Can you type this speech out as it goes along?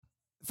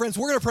Friends,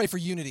 we're going to pray for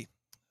unity.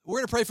 We're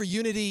going to pray for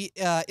unity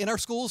in our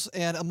schools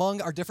and among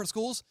our different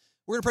schools.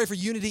 We're going to pray for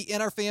unity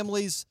in our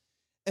families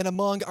and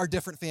among our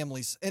different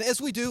families. And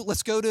as we do,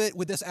 let's go to it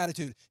with this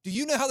attitude. Do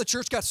you know how the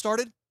church got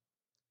started?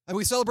 And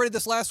we celebrated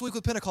this last week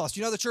with Pentecost.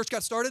 Do you know how the church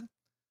got started?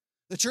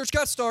 The church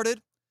got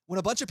started when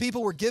a bunch of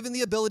people were given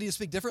the ability to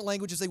speak different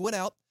languages. They went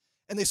out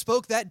and they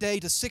spoke that day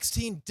to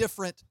 16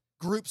 different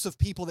groups of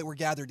people that were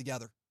gathered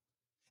together.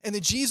 And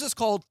then Jesus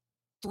called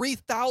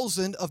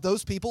 3,000 of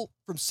those people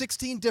from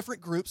 16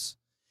 different groups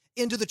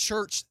into the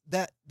church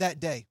that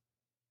day.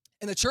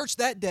 And the church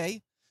that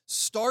day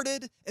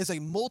started as a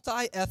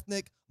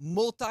multi-ethnic,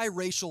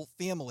 multiracial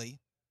family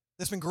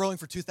that's been growing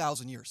for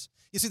 2,000 years.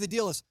 You see, the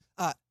deal is,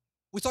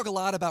 we talk a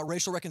lot about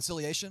racial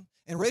reconciliation,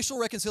 and racial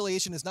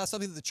reconciliation is not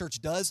something that the church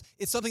does.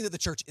 It's something that the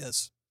church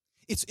is.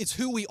 It's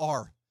who we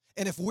are.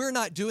 And if we're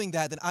not doing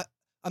that, then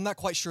I'm not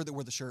quite sure that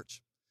we're the church.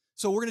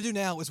 So what we're going to do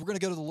now is we're going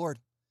to go to the Lord,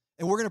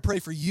 and we're going to pray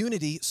for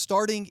unity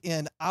starting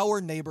in our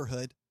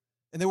neighborhood,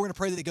 and then we're going to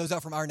pray that it goes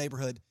out from our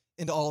neighborhood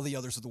into all the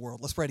others of the world.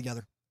 Let's pray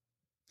together.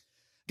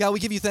 God, we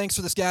give you thanks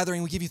for this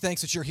gathering. We give you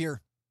thanks that you're here.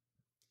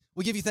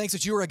 We give you thanks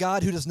that you are a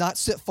God who does not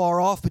sit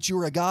far off, but you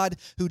are a God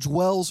who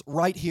dwells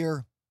right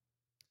here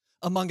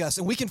among us.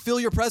 And we can feel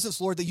your presence,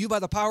 Lord, that you by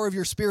the power of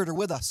your Spirit are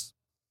with us.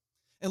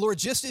 And Lord,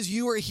 just as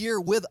you are here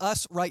with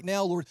us right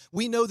now, Lord,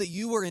 we know that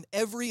you are in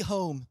every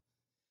home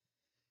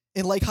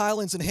in Lake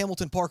Highlands and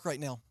Hamilton Park right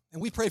now.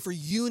 And we pray for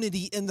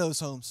unity in those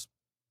homes.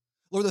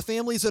 Lord, the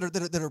families that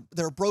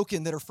are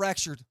broken, that are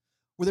fractured,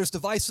 where there's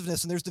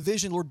divisiveness and there's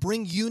division, Lord,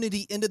 bring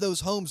unity into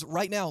those homes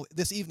right now,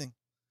 this evening.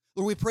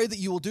 Lord, we pray that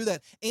you will do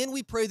that. And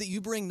we pray that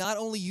you bring not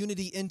only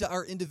unity into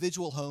our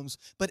individual homes,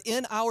 but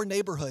in our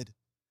neighborhood.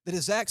 That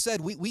as Zach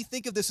said, we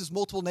think of this as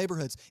multiple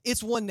neighborhoods.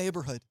 It's one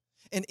neighborhood.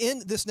 And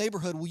in this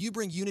neighborhood, will you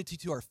bring unity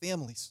to our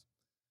families?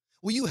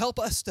 Will you help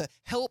us to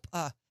help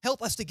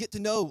us to get to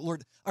know,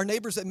 Lord, our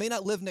neighbors that may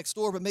not live next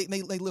door, but may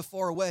live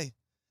far away.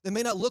 That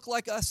may not look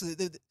like us,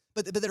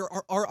 but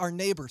that are our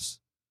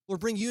neighbors.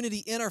 Lord, bring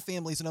unity in our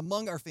families and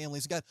among our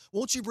families. God,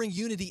 won't you bring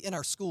unity in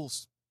our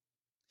schools?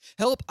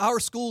 Help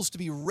our schools to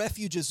be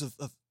refuges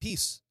of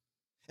peace.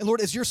 And Lord,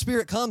 as your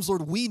Spirit comes,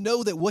 Lord, we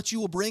know that what you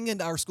will bring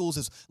into our schools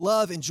is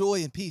love and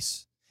joy and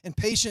peace and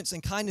patience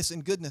and kindness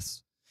and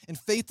goodness and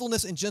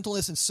faithfulness and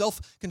gentleness and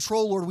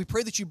self-control, Lord. We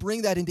pray that you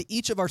bring that into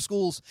each of our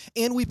schools,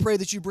 and we pray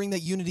that you bring that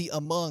unity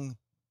among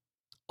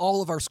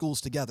all of our schools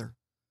together.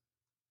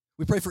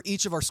 We pray for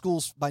each of our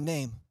schools by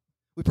name.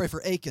 We pray for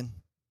Aiken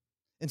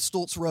and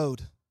Stoltz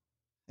Road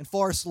and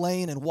Forest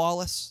Lane and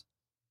Wallace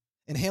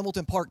and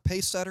Hamilton Park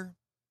Pacesetter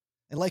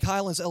and Lake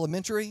Highlands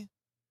Elementary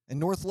and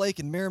North Lake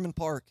and Merriman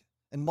Park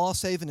and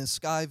Moss Haven and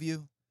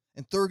Skyview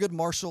and Thurgood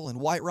Marshall and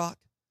White Rock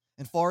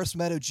and Forest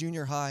Meadow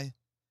Junior High,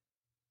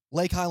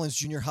 Lake Highlands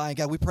Junior High. And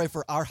God, we pray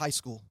for our high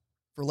school,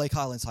 for Lake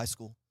Highlands High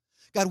School.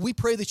 God, we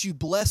pray that you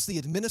bless the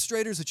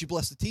administrators, that you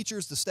bless the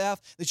teachers, the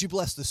staff, that you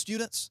bless the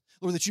students,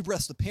 Lord, that you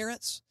bless the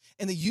parents,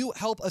 and that you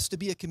help us to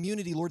be a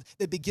community, Lord,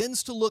 that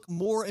begins to look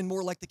more and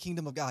more like the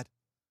kingdom of God.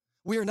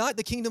 We are not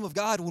the kingdom of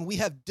God when we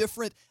have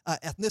different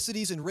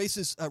ethnicities and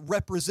races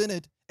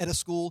represented at a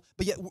school,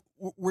 but yet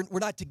we're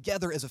not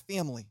together as a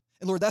family.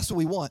 And Lord, that's what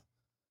we want.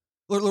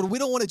 Lord, we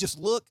don't want to just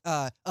look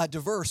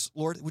diverse,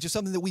 Lord, which is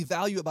something that we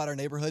value about our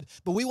neighborhood,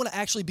 but we want to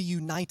actually be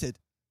united.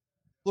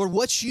 Lord,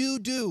 what you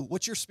do,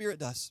 what your Spirit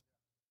does,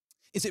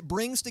 is it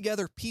brings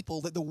together people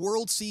that the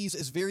world sees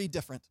as very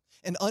different.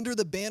 And under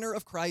the banner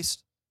of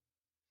Christ,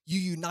 you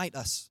unite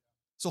us.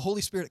 So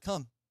Holy Spirit,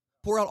 come.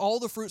 Pour out all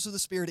the fruits of the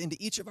Spirit into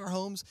each of our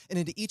homes and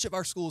into each of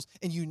our schools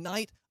and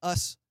unite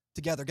us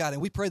together, God.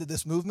 And we pray that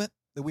this movement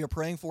that we are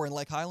praying for in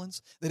Lake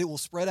Highlands, that it will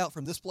spread out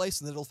from this place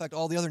and that it will affect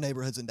all the other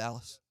neighborhoods in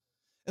Dallas.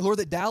 And Lord,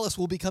 that Dallas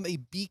will become a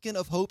beacon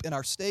of hope in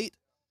our state,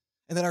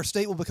 and that our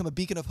state will become a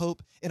beacon of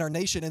hope in our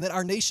nation, and that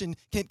our nation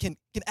can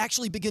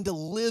actually begin to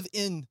live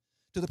in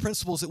to the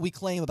principles that we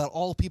claim about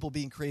all people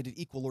being created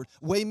equal, Lord.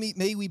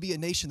 May we be a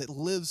nation that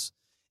lives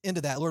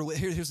into that. Lord,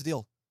 here's the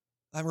deal.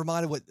 I'm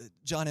reminded what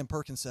John M.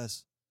 Perkins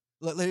says.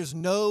 There's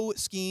no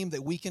scheme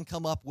that we can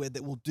come up with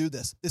that will do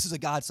this. This is a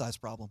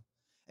God-sized problem.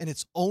 And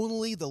it's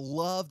only the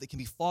love that can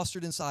be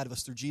fostered inside of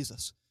us through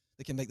Jesus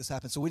that can make this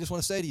happen. So we just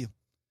want to say to you,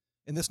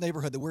 in this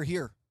neighborhood, that we're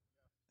here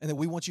and that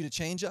we want you to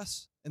change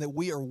us and that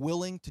we are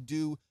willing to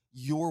do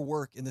your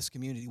work in this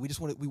community. We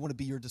want to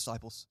be your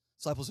disciples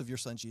of your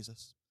son,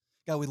 Jesus.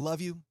 God, we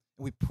love you,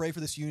 and we pray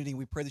for this unity, and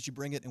we pray that you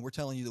bring it, and we're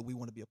telling you that we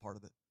want to be a part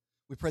of it.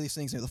 We pray these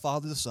things in the name of the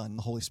Father, the Son, and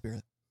the Holy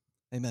Spirit.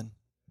 Amen.